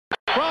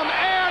from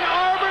Ann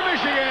Arbor,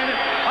 Michigan,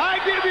 I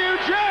give you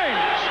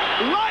James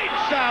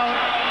Lights Out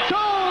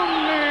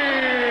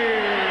Toney.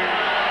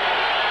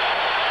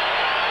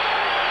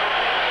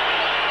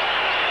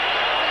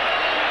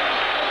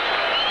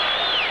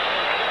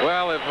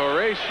 Well, if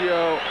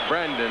Horacio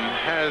Brandan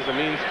has a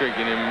mean streak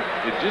in him,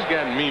 it's just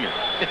gotten meaner.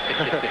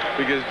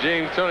 Because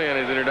James Toney on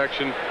his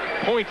introduction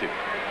pointed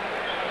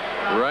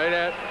right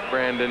at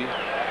Brandan,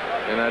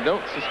 and I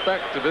don't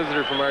suspect the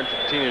visitor from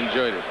Argentina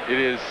enjoyed it. It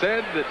is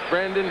said that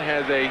Brandan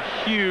has a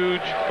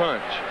huge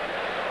punch.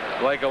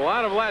 Like a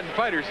lot of Latin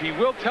fighters, he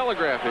will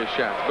telegraph his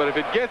shots, but if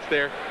it gets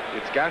there,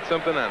 it's got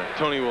something on it.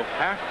 Toney will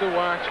have to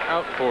watch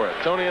out for it.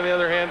 Toney, on the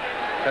other hand,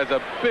 has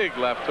a big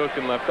left hook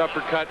and left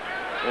uppercut,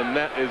 and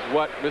that is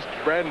what Mr.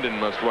 Brandan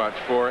must watch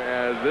for,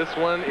 as this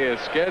one is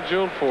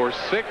scheduled for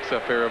 6, a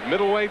pair of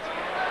middleweights,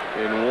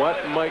 in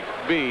what might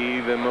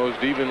be the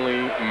most evenly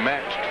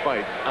matched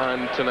fight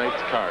on tonight's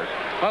card.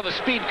 Well, the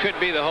speed could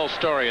be the whole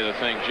story of the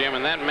thing, Jim,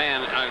 and that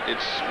man,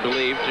 it's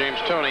believed, James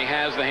Toney,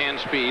 has the hand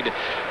speed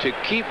to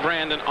keep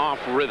Brandan off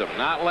rhythm,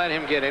 not let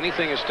him get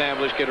anything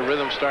established, get a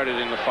rhythm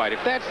started in the fight.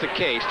 If that's the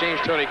case,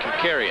 James Toney can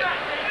carry it.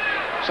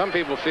 Some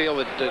people feel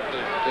that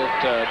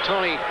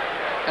Toney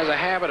has a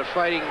habit of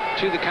fighting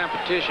to the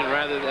competition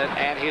rather than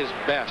at his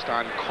best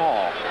on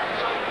call.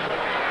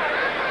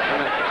 I'm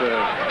not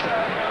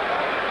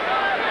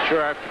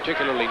sure I've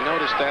particularly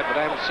noticed that, but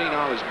I haven't seen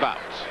all his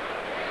bouts.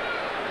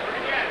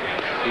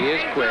 He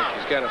is quick.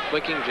 He's got a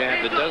flicking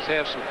jab that does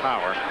have some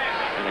power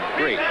and a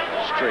great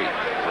straight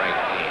right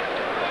hand.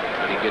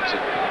 When he gets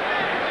it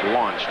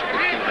launched,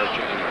 it can hurt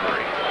you in a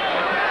hurry.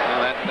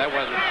 Well, that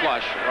wasn't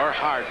flush or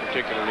hard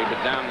particularly,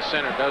 but down the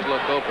center does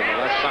look open. The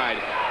left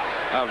side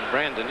of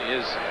Brandan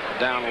is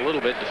down a little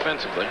bit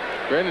defensively.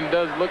 Brandan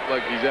does look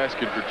like he's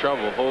asking for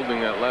trouble,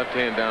 holding that left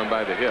hand down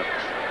by the hips.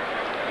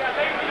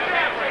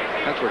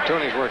 That's where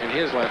Toney's working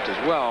his left as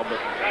well, but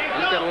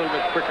he's got a little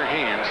bit quicker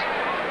hands.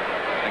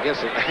 I guess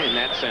in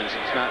that sense,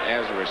 it's not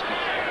as risky.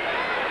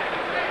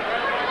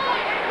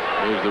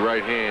 Here's the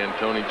right hand.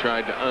 Toney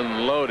tried to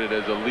unload it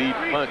as a lead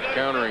punch,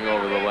 countering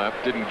over the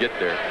left. Didn't get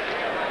there.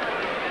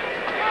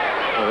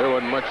 Well, there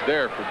wasn't much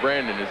there for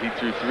Brandan as he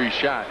threw 3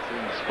 shots.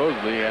 And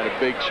supposedly he had a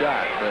big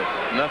shot, but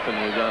nothing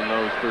was on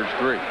those first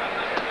 3.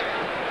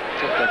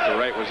 Looked like the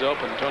right was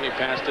open. Toney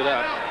passed it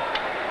up.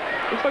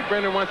 Looks like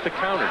Brandan wants to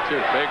counter, too.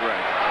 Big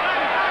right.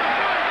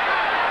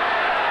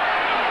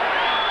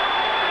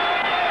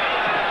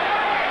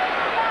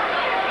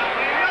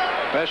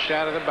 Best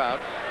shot of the bout.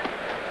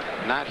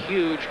 Not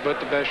huge, but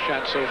the best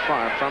shot so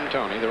far from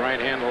Toney. The right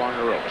hand along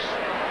the ropes.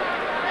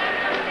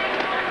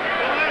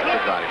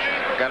 Good body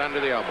shot. Got under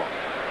the elbow.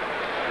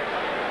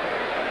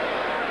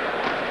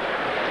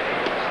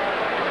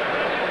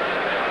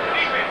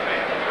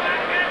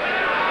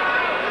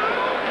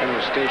 Kind of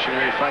a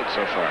stationary fight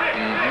so far. I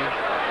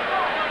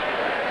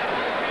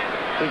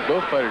think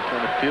both fighters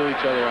trying to feel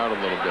each other out a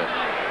little bit.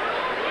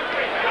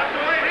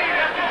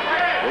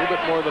 A little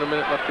bit more than a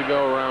minute left to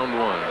go, round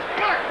 1.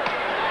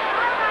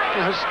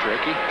 That was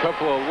tricky.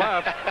 Couple of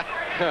left.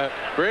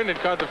 Brandan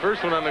caught the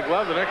first one on the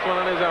glove, the next one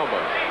on his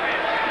elbow.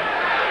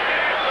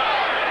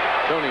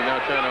 Toney now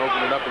trying to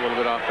open it up a little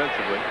bit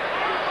offensively.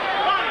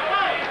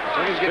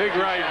 Big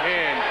right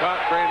hand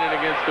caught Brandan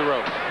against the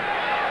ropes.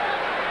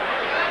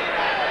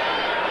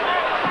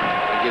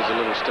 He gives a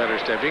little stutter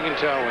step. You can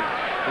tell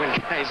when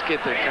guys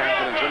get their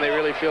confidence, when they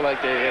really feel like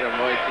they hit them,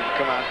 boy, they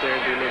come out there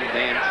and do a little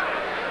dance.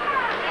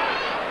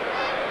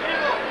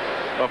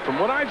 Well, from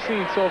what I've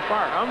seen so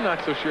far, I'm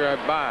not so sure I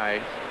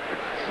buy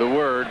the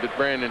word that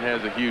Brandan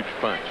has a huge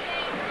punch,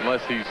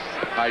 unless he's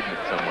hiding it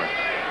somewhere.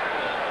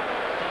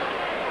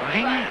 Well,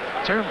 hang on,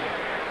 it's early.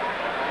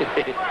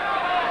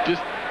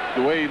 Just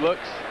the way he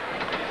looks.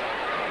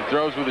 He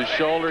throws with his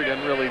shoulder. He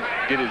doesn't really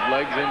get his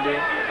legs into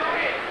it.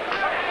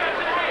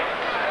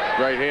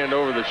 Right hand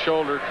over the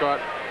shoulder, caught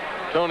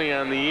Toney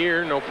on the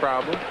ear, no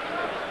problem.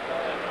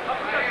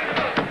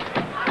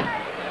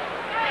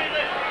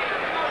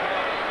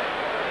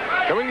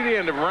 Coming to the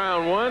end of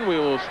round 1, we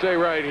will stay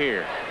right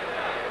here.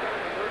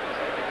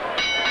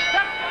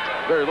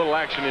 Very little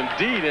action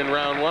indeed in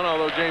round 1,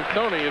 although James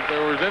Toney, if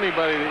there was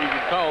anybody that you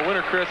could call a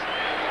winner, Chris,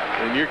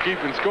 and you're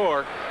keeping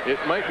score,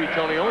 it might be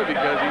Toney, only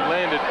because he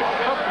landed a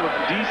couple of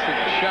decent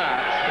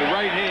shots. The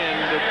right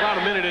hand, about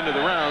a minute into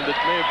the round, that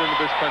may have been the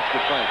best punch of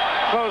the fight.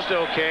 Closed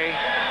okay.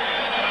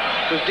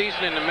 Was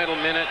decent in the middle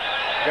minute.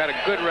 Got a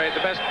good right.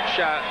 The best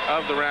shot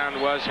of the round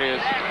was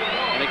his.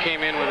 And he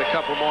came in with a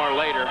couple more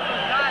later.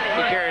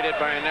 He carried it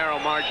by a narrow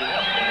margin.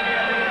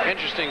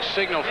 Interesting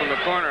signal from the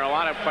corner. A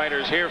lot of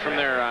fighters hear from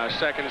their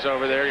seconds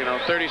over there. You know,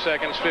 30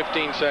 seconds,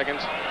 15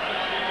 seconds.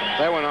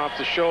 That went off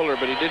the shoulder,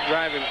 but he did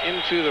drive him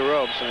into the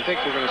ropes. And I think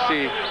we're going to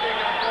see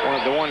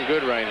the one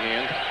good right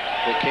hand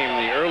that came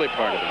in the early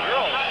part of the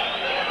round.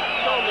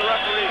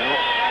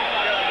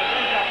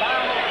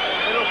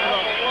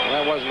 Well,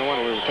 that wasn't the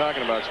one we were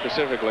talking about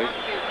specifically.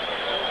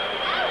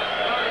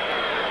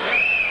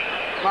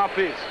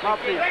 Mouthpiece,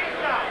 mouthpiece.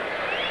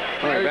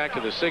 Going back to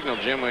the signal,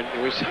 Jim,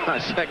 we saw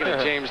a second of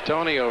James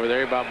Toney over there.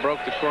 He about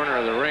broke the corner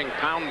of the ring,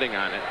 pounding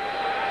on it.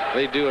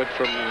 They do it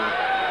from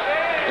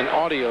an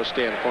audio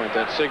standpoint,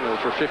 that signal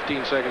for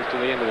 15 seconds to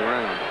the end of the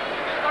round.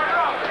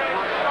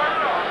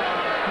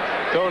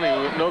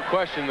 Toney, no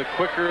question, the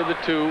quicker of the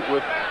two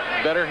with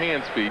better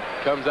hand speed,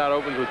 comes out,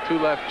 opens with 2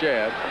 left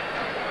jabs.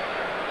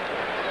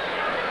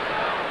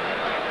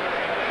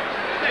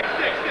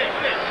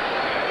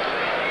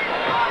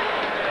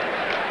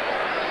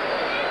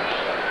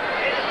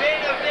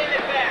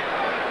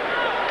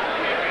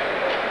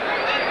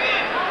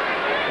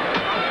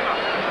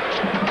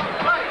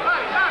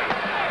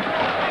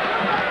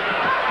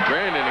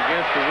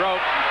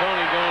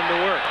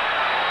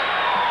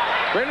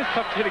 Brandon's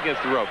tough to hit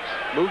against the ropes.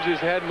 Moves his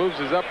head, moves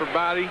his upper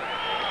body,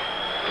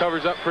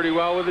 covers up pretty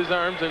well with his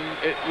arms, and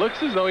it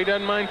looks as though he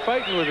doesn't mind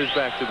fighting with his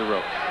back to the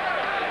ropes.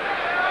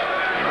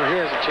 Well,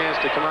 he has a chance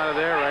to come out of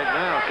there right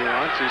now if he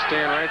wants. He's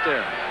staying right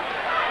there.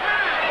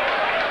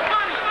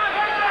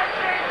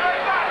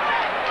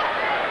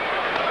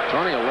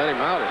 Toney will let him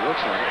out, it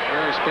looks like.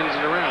 Now he spins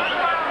it around.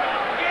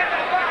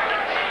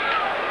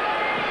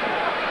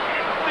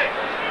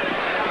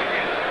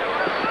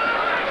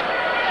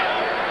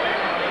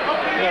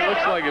 Yeah, it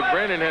looks like if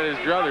Brandon had his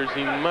druthers,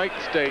 he might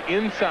stay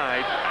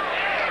inside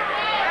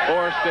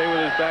or stay with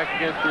his back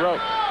against the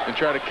ropes and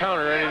try to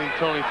counter anything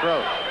Toney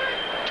throws.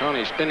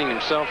 Toney spinning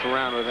himself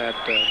around with that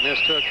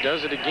missed hook.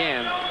 Does it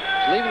again.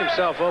 He's leaving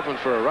himself open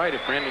for a right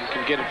if Brandon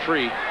can get it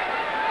free.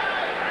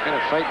 Kind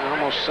of fighting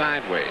almost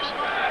sideways.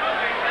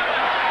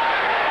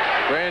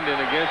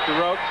 Brandon against the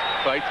ropes,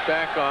 fights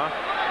back off,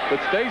 but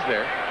stays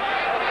there.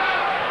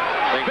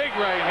 Big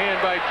right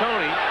hand by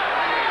Toney.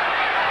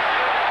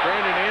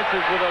 Brandon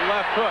answers with a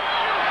left hook.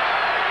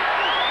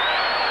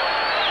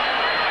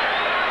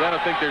 I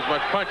don't think there's much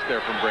punch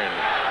there from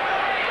Brandon.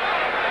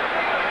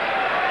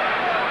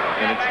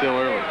 And it's still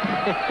early.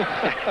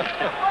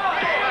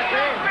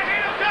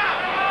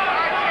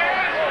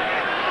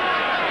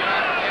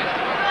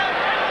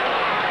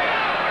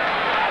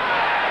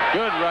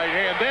 Good right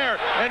hand there.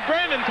 And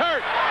Brandon's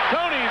hurt.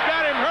 Toney's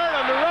got him hurt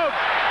on the ropes.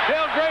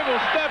 Dale Grable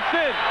steps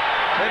in,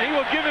 and he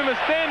will give him a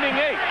standing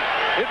 8.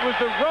 It was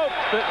the ropes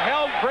that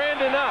held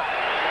Brandon up.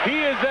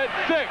 He is at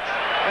 6,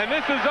 and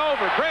this is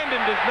over.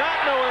 Brandon does not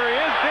know where he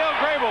is. Dale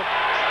Grable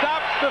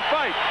stops the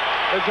fight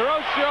as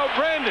Horacio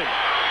Brandan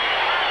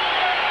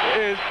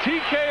is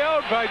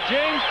TKO'd by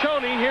James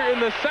Toney here in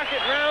the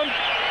 2nd round,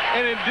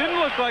 and it didn't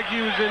look like he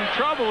was in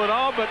trouble at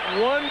all, but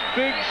one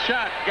big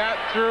shot got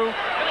through,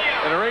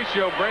 and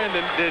Horacio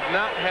Brandan did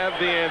not have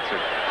the answer.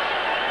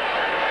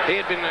 He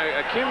had been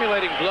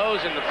accumulating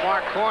blows in the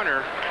far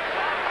corner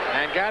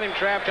and got him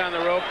trapped on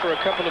the rope for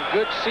a couple of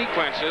good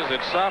sequences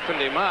that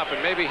softened him up, and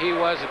maybe he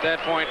was at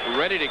that point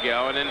ready to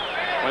go. And then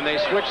when they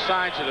switched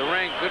sides of the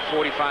ring, good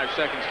 45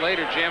 seconds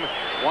later, Jim,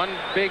 one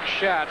big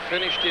shot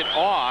finished it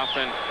off,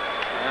 and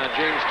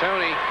James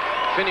Toney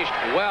finished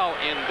well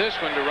in this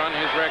one to run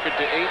his record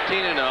to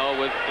 18-0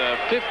 with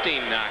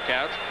 15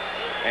 knockouts.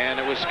 And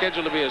it was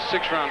scheduled to be a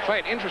 6-round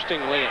fight.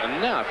 Interestingly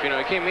enough, you know,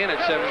 he came in at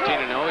 17-0.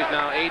 He's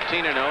now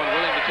 18-0 and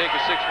willing to take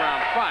a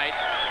 6-round fight.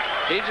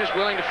 He's just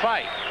willing to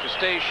fight, to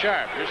stay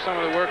sharp. Here's some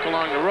of the work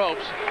along the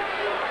ropes.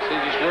 So he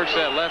just works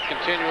that left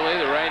continually.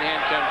 The right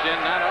hand comes in.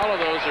 Not all of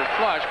those are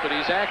flush, but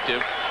he's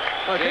active.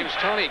 James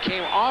Toney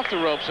came off the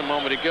ropes a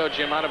moment ago,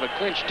 Jim, out of a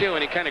clinch too,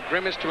 and he kind of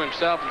grimaced to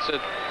himself and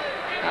said,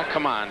 "Oh,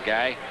 come on,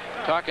 guy."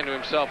 Talking to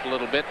himself a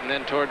little bit, and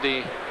then toward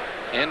the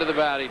end of the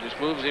bout, he just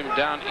moves him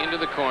down into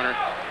the corner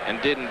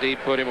and did indeed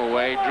put him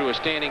away. Drew a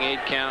standing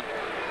 8 count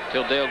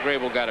till Dale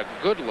Grable got a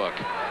good look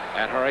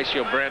at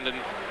Horacio Brandan,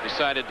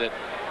 decided that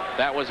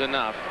that was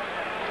enough.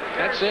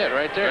 That's it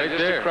right there.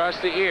 Just across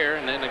the ear,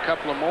 and then a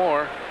couple of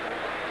more.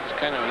 Just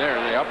kind of there,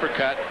 the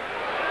uppercut.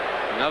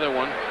 Another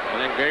one, and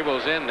then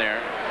Grable's in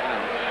there.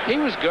 He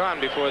was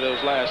gone before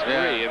those last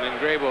 3, and then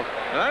Grable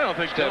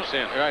steps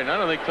in. Right, and I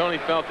don't think Toney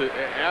felt that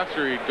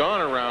after he'd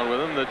gone around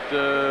with him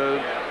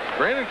that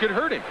Brandon could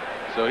hurt him.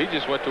 So he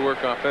just went to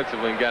work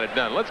offensively and got it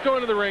done. Let's go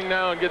into the ring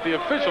now and get the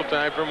official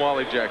time from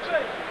Wally Jackson.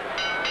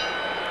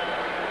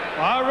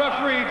 Our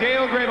referee,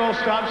 Dale Grable,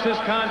 stops this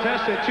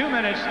contest at 2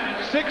 minutes,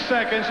 6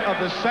 seconds of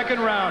the 2nd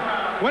round.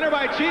 Winner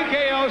by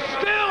TKO,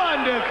 still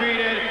undefeated.